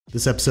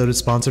This episode is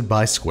sponsored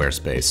by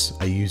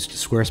Squarespace. I used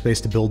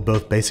Squarespace to build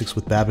both Basics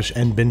with Babish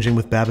and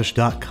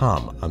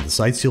BingingWithBabish.com. On the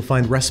sites you'll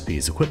find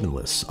recipes, equipment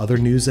lists, other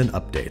news, and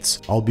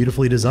updates. All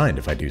beautifully designed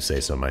if I do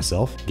say so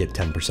myself. Get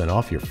 10%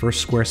 off your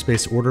first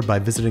Squarespace order by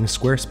visiting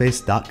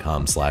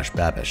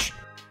squarespace.com/babish.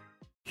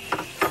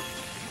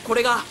 こ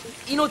れが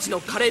命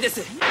のカレーで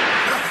す。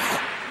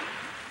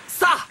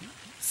さあ、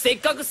せ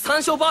っかく山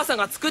椒ばあさん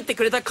が作って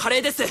くれたカレ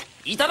ーです。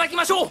いただき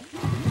ましょう。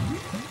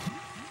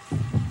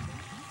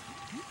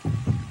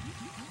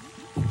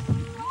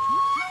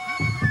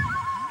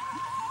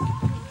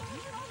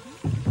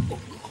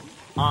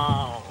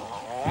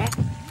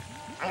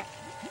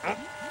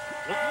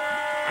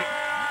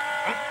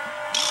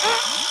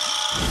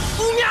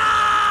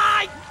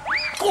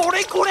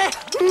これ、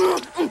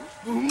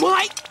う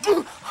まい、う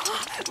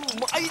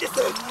まいです。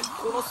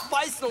このス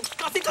パイスの効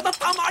かせ方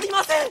たまり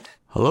ません。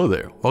 Hello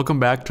there, welcome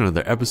back to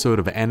another episode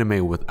of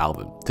Anime with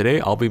Alvin. Today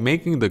I'll be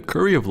making the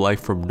curry of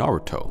life from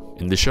Naruto.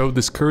 In the show,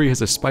 this curry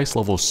has a spice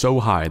level so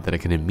high that it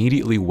can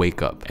immediately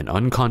wake up an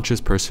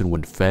unconscious person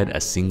when fed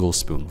a single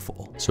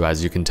spoonful. So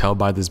as you can tell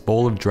by this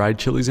bowl of dried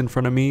chilies in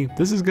front of me,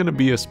 this is gonna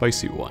be a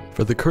spicy one.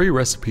 For the curry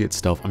recipe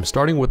itself, I'm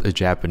starting with a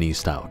Japanese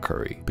style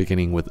curry,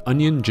 beginning with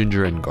onion,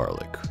 ginger, and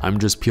garlic. I'm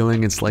just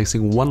peeling and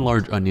slicing one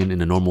large onion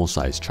into normal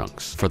sized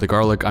chunks. For the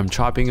garlic, I'm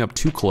chopping up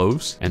 2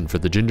 cloves, and for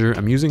the ginger,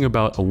 I'm using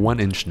about a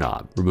 1-inch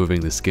knob, removing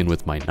the skin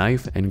with my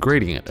knife and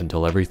grating it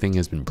until everything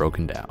has been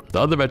broken down. The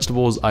other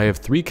vegetables, I have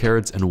 3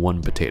 carrots and 1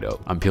 potato.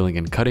 I'm peeling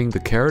and cutting the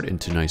carrot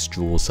into nice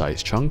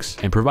jewel-sized chunks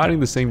and providing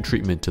the same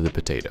treatment to the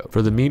potato.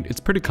 For the meat, it's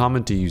pretty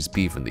common to use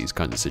beef in these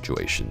kinds of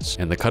situations,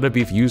 and the cut of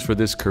beef used for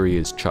this curry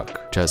is chuck,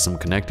 which has some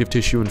connective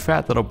tissue and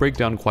fat that'll break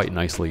down quite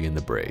nicely in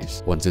the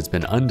braise. Once it's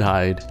been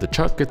untied, the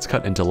chuck gets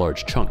cut into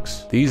large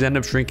chunks. These end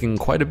up shrinking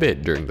quite a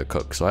bit during the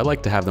cook, so I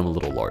like to have them a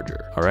little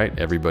larger. Alright,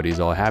 everybody's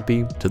all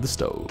happy, to the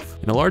stove.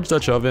 In a large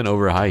Dutch oven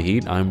over high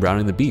heat, I'm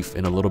browning the beef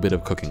in a little bit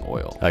of cooking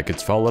oil. That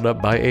gets followed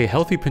up by a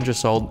healthy pinch of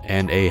salt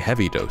and a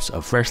heavy dose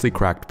of freshly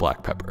cracked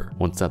black pepper.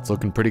 Once that's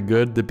looking pretty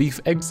good, the beef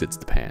exits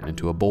the pan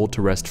into a bowl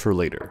to rest for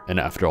later. And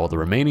after all the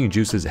remaining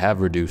juices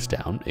have reduced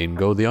down, in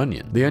go the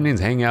onion. The onions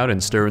hang out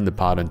and stir in the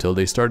pot until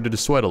they started to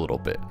sweat a little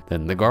bit.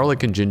 Then the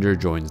garlic and ginger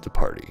joins the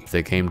party. If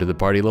they came to the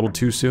party a little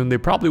too soon, they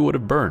probably would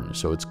have burned,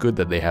 so it's good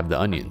that they have the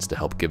onions to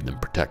help give them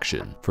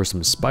protection. For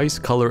some spice,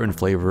 color, and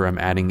flavor, I'm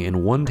adding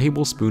in 1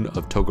 tablespoon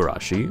of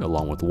togarashi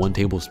along with 1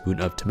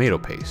 tablespoon of tomato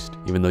paste.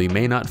 Even though you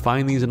may not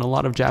find these in a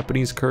lot of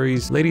Japanese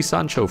curries, Lady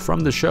Sancho from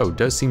the show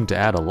does seem to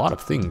add a lot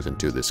of things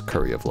into this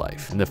curry of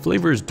life, and the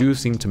flavors do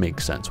seem to make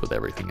sense with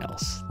everything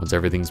else. Once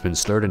everything's been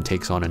stirred and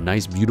takes on a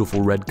nice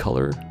beautiful red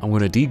color, I'm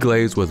going to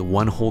deglaze with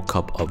 1 whole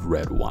cup of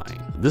red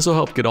wine. This will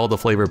help get all the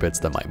flavor bits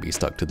that might be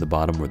stuck to the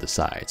bottom or the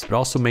sides, but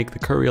also make the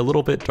curry a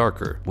little bit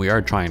darker. We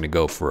are trying to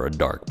go for a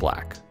dark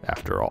black,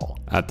 after all.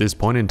 At this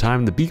point in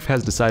time, the beef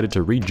has decided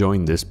to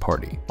rejoin this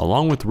party,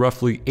 along with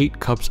roughly 8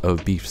 cups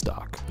of beef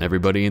stock.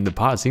 Everybody in the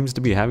pot seems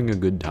to be having a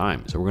good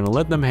time, so we're going to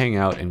let them hang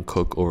out and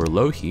cook over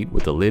low heat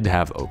with the lid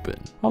half open.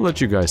 I'll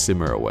let you guys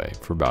simmer away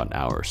for about an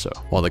hour or so.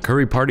 While the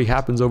curry party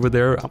happens over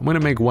there, I'm going to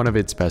make one of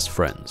its best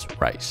friends,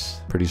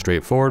 rice. Pretty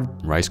straightforward.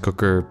 Rice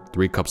cooker,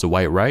 3 cups of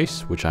white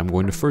rice, which I'm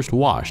going to first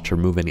wash to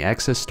remove any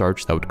excess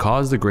starch that would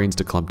cause the grains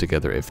to clump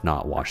together if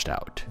not washed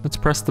out. Let's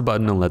press the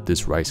button and let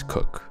this rice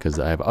cook, because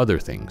I have other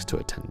things to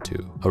attend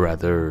to. A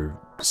rather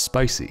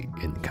spicy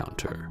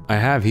encounter. I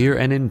have here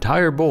an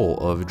entire bowl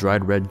of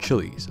dried red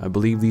chilies. I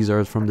believe these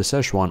are from the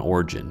Szechuan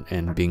origin,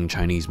 and being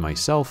Chinese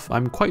myself,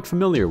 I'm quite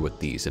familiar with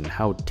these and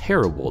how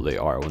terrible they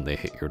are when they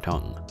hit your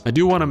tongue. I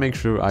do want to make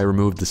sure I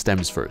remove the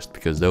stems first,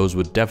 because those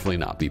would definitely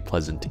not be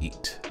pleasant to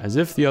eat, as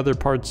if the other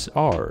parts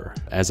are.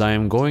 As I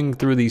am going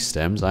through these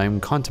stems, I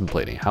am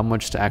contemplating how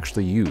much to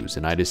actually use,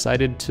 and I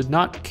decided to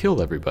not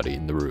kill everybody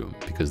in the room,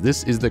 because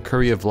this is the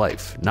curry of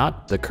life,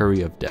 not the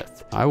curry of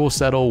death. I will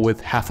settle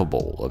with half a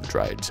bowl of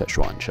dried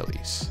Szechuan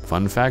chilies.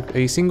 Fun fact,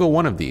 a single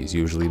one of these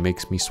usually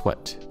makes me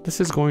sweat.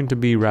 This is going to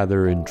be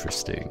rather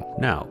interesting.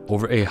 Now,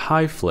 over a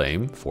high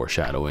flame,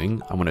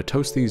 foreshadowing, I'm going to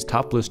toast these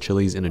topless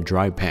chilies in a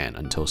dry pan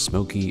until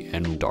smoky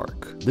and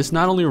dark. This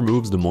not only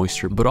removes the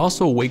moisture, but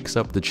also wakes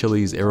up the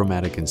chili's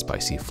aromatic and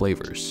spicy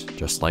flavors,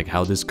 just like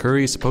how this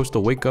curry is supposed to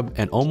wake up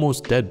an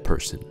almost dead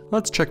person.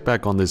 Let's check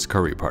back on this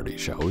curry party,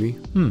 shall we?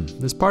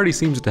 This party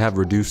seems to have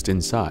reduced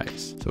in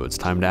size, so it's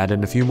time to add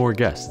in a few more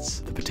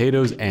guests, the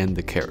potatoes and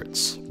the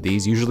carrots.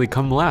 These usually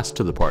come last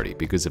to the party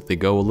because if they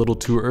go a little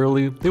too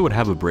early, they would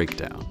have a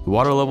breakdown. The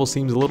water level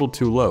seems a little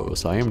too low,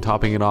 so I am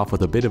topping it off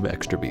with a bit of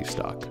extra beef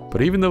stock.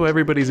 But even though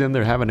everybody's in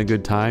there having a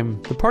good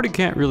time, the party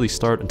can't really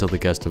start until the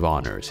guest of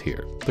honor is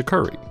here, the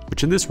curry,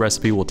 which in this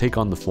recipe will take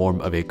on the form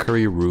of a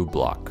curry roux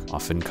block,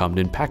 often come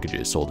in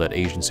packages sold at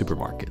Asian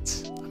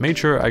supermarkets. made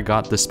sure I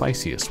got the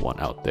spiciest one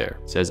out there.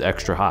 It says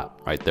extra hot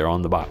right there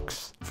on the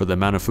box. For the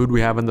amount of food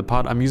we have in the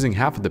pot, I'm using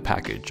half of the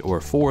package,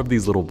 or 4 of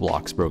these little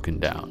blocks broken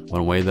down.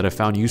 One way that I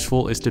found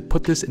useful is to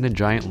put this in a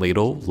giant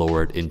ladle,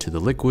 lower it into the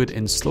liquid,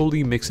 and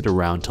slowly mix it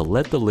around to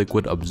let the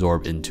liquid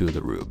absorb into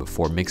the roux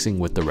before mixing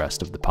with the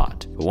rest of the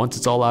pot. But once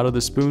it's all out of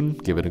the spoon,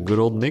 give it a good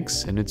old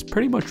mix, and it's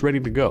pretty much ready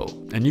to go.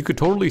 And you could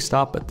totally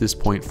stop at this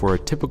point for a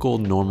typical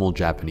normal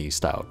Japanese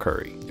style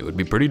curry. It would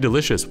be pretty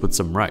delicious with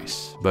some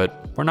rice,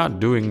 but we're not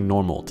doing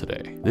normal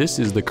today. This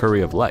is the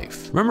curry of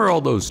life. Remember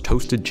all those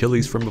toasted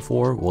chilies from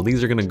before? Well,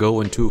 these are gonna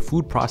go into a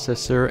food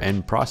processor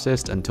and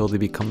processed until they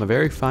become a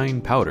very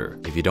fine powder.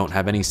 If you don't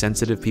have any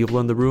sensitive people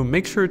in the room,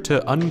 make sure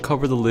to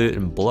uncover the lid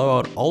and blow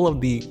out all of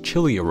the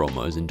chili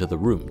aromas into the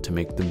room to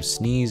make them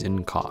sneeze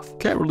and cough.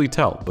 Can't really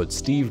tell, but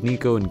Steve,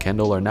 Nico, and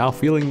Kendall are now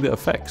feeling the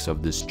effects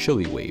of this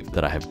chili wave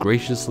that I have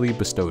graciously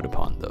bestowed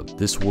upon them.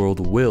 This world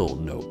will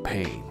know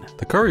pain.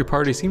 The curry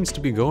party seems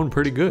to be going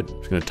pretty good. I'm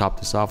just gonna top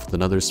this off with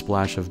another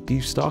splash of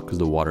beef stock because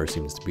the water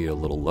seems to be a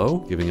little low,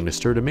 giving it a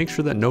stir to make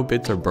sure that no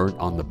bits are burnt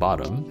on the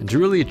bottom. And to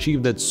really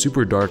achieve that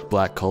super dark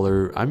black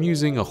color, I'm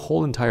using a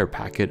whole entire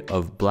packet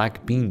of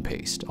black bean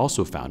paste,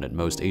 also found at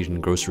most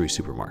Asian grocery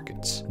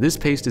supermarkets. This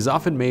paste is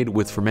often made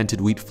with fermented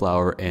wheat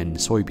flour and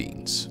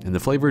soybeans, and the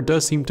flavor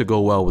does seem to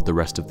go well with the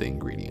rest of the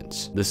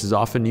ingredients. This is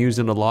often used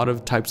in a lot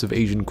of types of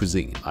Asian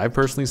cuisine. I've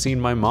personally seen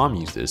my mom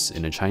use this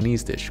in a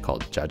Chinese dish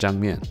called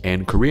jjajangmyeon,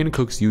 and Korean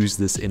cooks use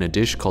this in a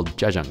dish called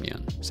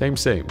jjajangmyeon.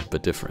 Same,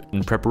 but different.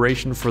 In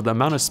preparation for the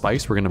amount of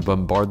spice we're gonna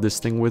bombard this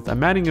thing with,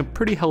 I'm adding a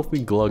pretty healthy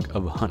glug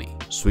of honey.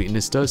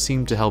 Sweetness does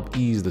seem to help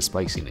ease the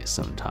spiciness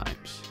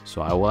sometimes,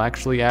 so I will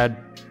actually add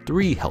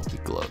 3 healthy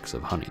glugs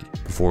of honey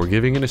before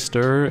giving it a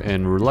stir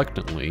and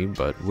reluctantly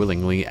but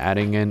willingly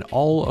adding in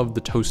all of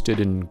the toasted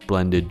and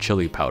blended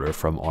chili powder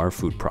from our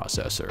food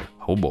processor.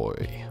 Oh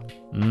boy.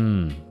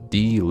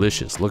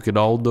 Delicious. Look at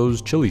all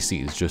those chili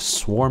seeds just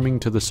swarming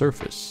to the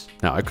surface.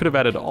 Now, I could have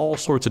added all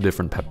sorts of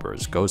different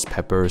peppers, ghost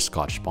pepper,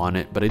 scotch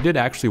bonnet, but I did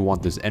actually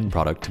want this end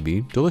product to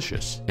be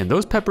delicious. And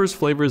those peppers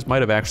flavors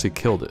might have actually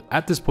killed it.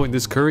 At this point,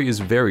 this curry is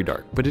very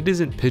dark, but it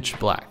isn't pitch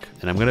black.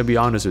 And I'm gonna be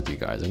honest with you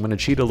guys, I'm gonna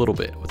cheat a little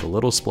bit with a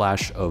little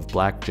splash of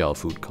black gel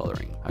food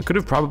coloring. I could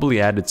have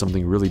probably added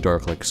something really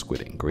dark like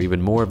squid ink, or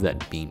even more of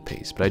that bean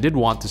paste, but I did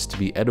want this to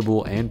be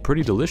edible and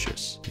pretty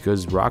delicious,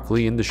 because Rock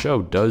Lee in the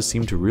show does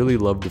seem to really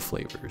love the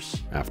flavors.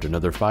 After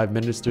another 5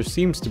 minutes, there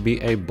seems to be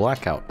a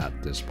blackout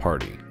at this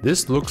party.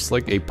 This looks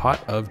like a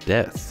pot of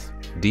death.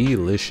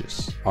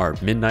 Delicious. Our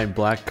midnight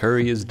black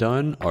curry is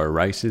done, our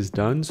rice is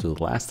done, so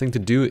the last thing to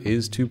do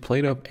is to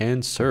plate up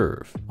and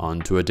serve.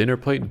 Onto a dinner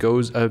plate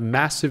goes a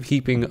massive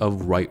heaping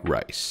of white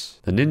rice.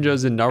 The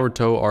ninjas in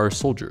Naruto are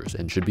soldiers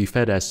and should be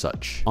fed as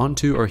such.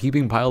 Onto our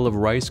heaping pile of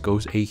rice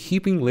goes a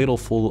heaping ladle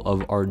full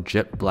of our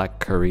jet black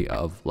curry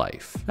of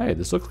life. Hey,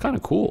 this looks kind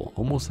of cool,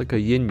 almost like a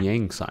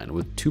yin-yang sign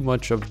with too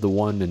much of the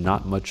one and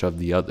not much of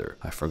the other.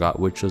 I forgot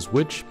which was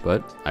which,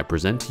 but I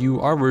present to you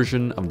our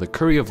version of the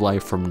curry of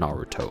life from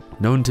Naruto.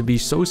 Known to be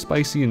so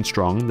spicy and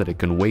strong that it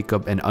can wake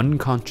up an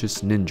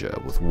unconscious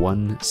ninja with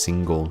one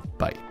single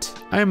bite.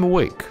 I am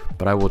awake,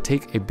 but I will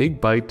take a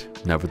big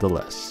bite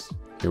nevertheless.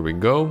 Here we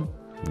go.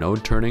 No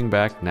turning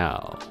back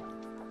now.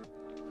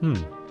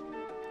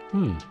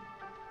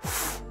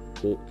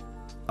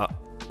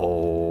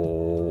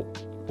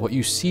 What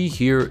you see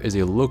here is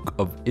a look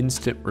of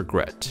instant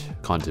regret,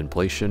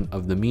 contemplation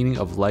of the meaning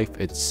of life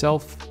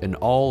itself and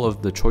all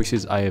of the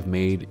choices I have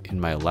made in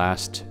my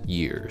last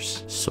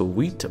years.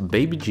 Sweet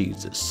baby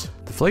Jesus.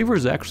 The flavor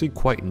is actually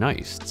quite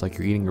nice. It's like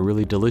you're eating a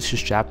really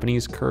delicious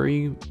Japanese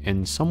curry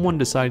and someone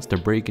decides to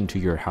break into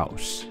your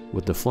house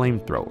with a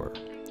flamethrower,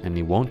 and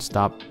he won't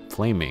stop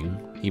flaming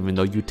even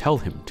though you tell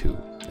him to.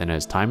 And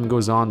as time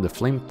goes on, the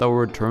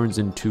flamethrower turns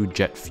into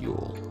jet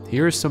fuel.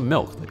 Here is some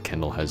milk that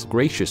Kendall has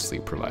graciously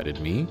provided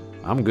me.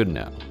 I'm good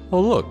now. Oh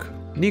look,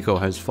 Nico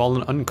has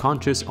fallen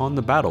unconscious on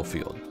the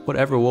battlefield.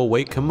 Whatever will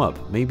wake him up,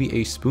 maybe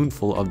a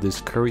spoonful of this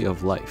curry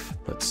of life.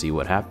 Let's see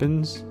what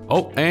happens.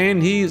 Oh,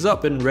 and he's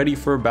up and ready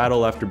for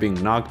battle after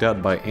being knocked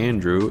out by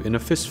Andrew in a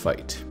fist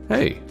fight.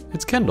 Hey,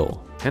 it's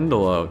Kendall.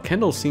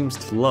 Kendall seems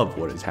to love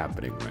what is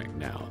happening right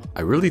now. I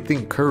really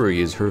think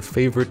curry is her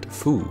favorite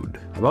food.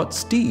 How about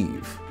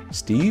Steve?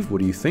 Steve,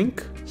 what do you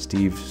think?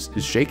 Steve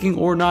is shaking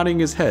or nodding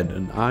his head.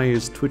 An eye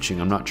is twitching.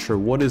 I'm not sure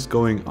what is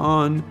going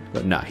on,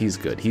 but nah, he's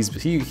good. He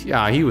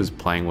was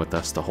playing with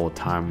us the whole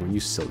time. You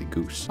silly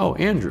goose. Oh,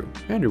 Andrew,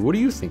 what do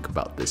you think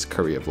about this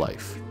curry of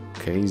life?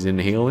 Okay, he's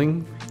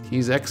inhaling.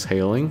 He's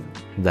exhaling.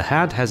 The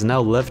hat has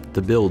now left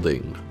the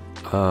building.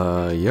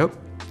 Yep.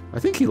 I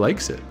think he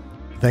likes it.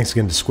 Thanks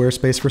again to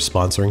Squarespace for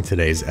sponsoring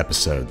today's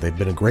episode. They've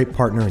been a great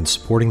partner in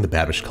supporting the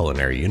Babish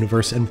culinary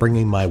universe and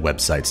bringing my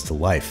websites to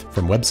life.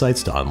 From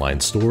websites to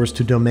online stores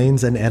to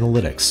domains and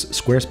analytics,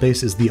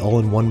 Squarespace is the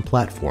all-in-one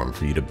platform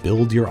for you to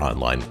build your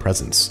online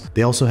presence.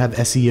 They also have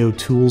SEO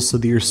tools so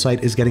that your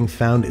site is getting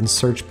found and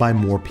searched by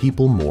more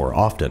people more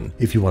often.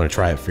 If you want to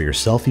try it for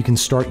yourself, you can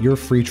start your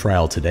free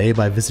trial today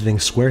by visiting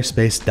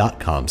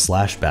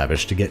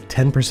squarespace.com/Babish to get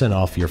 10%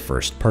 off your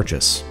first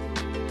purchase.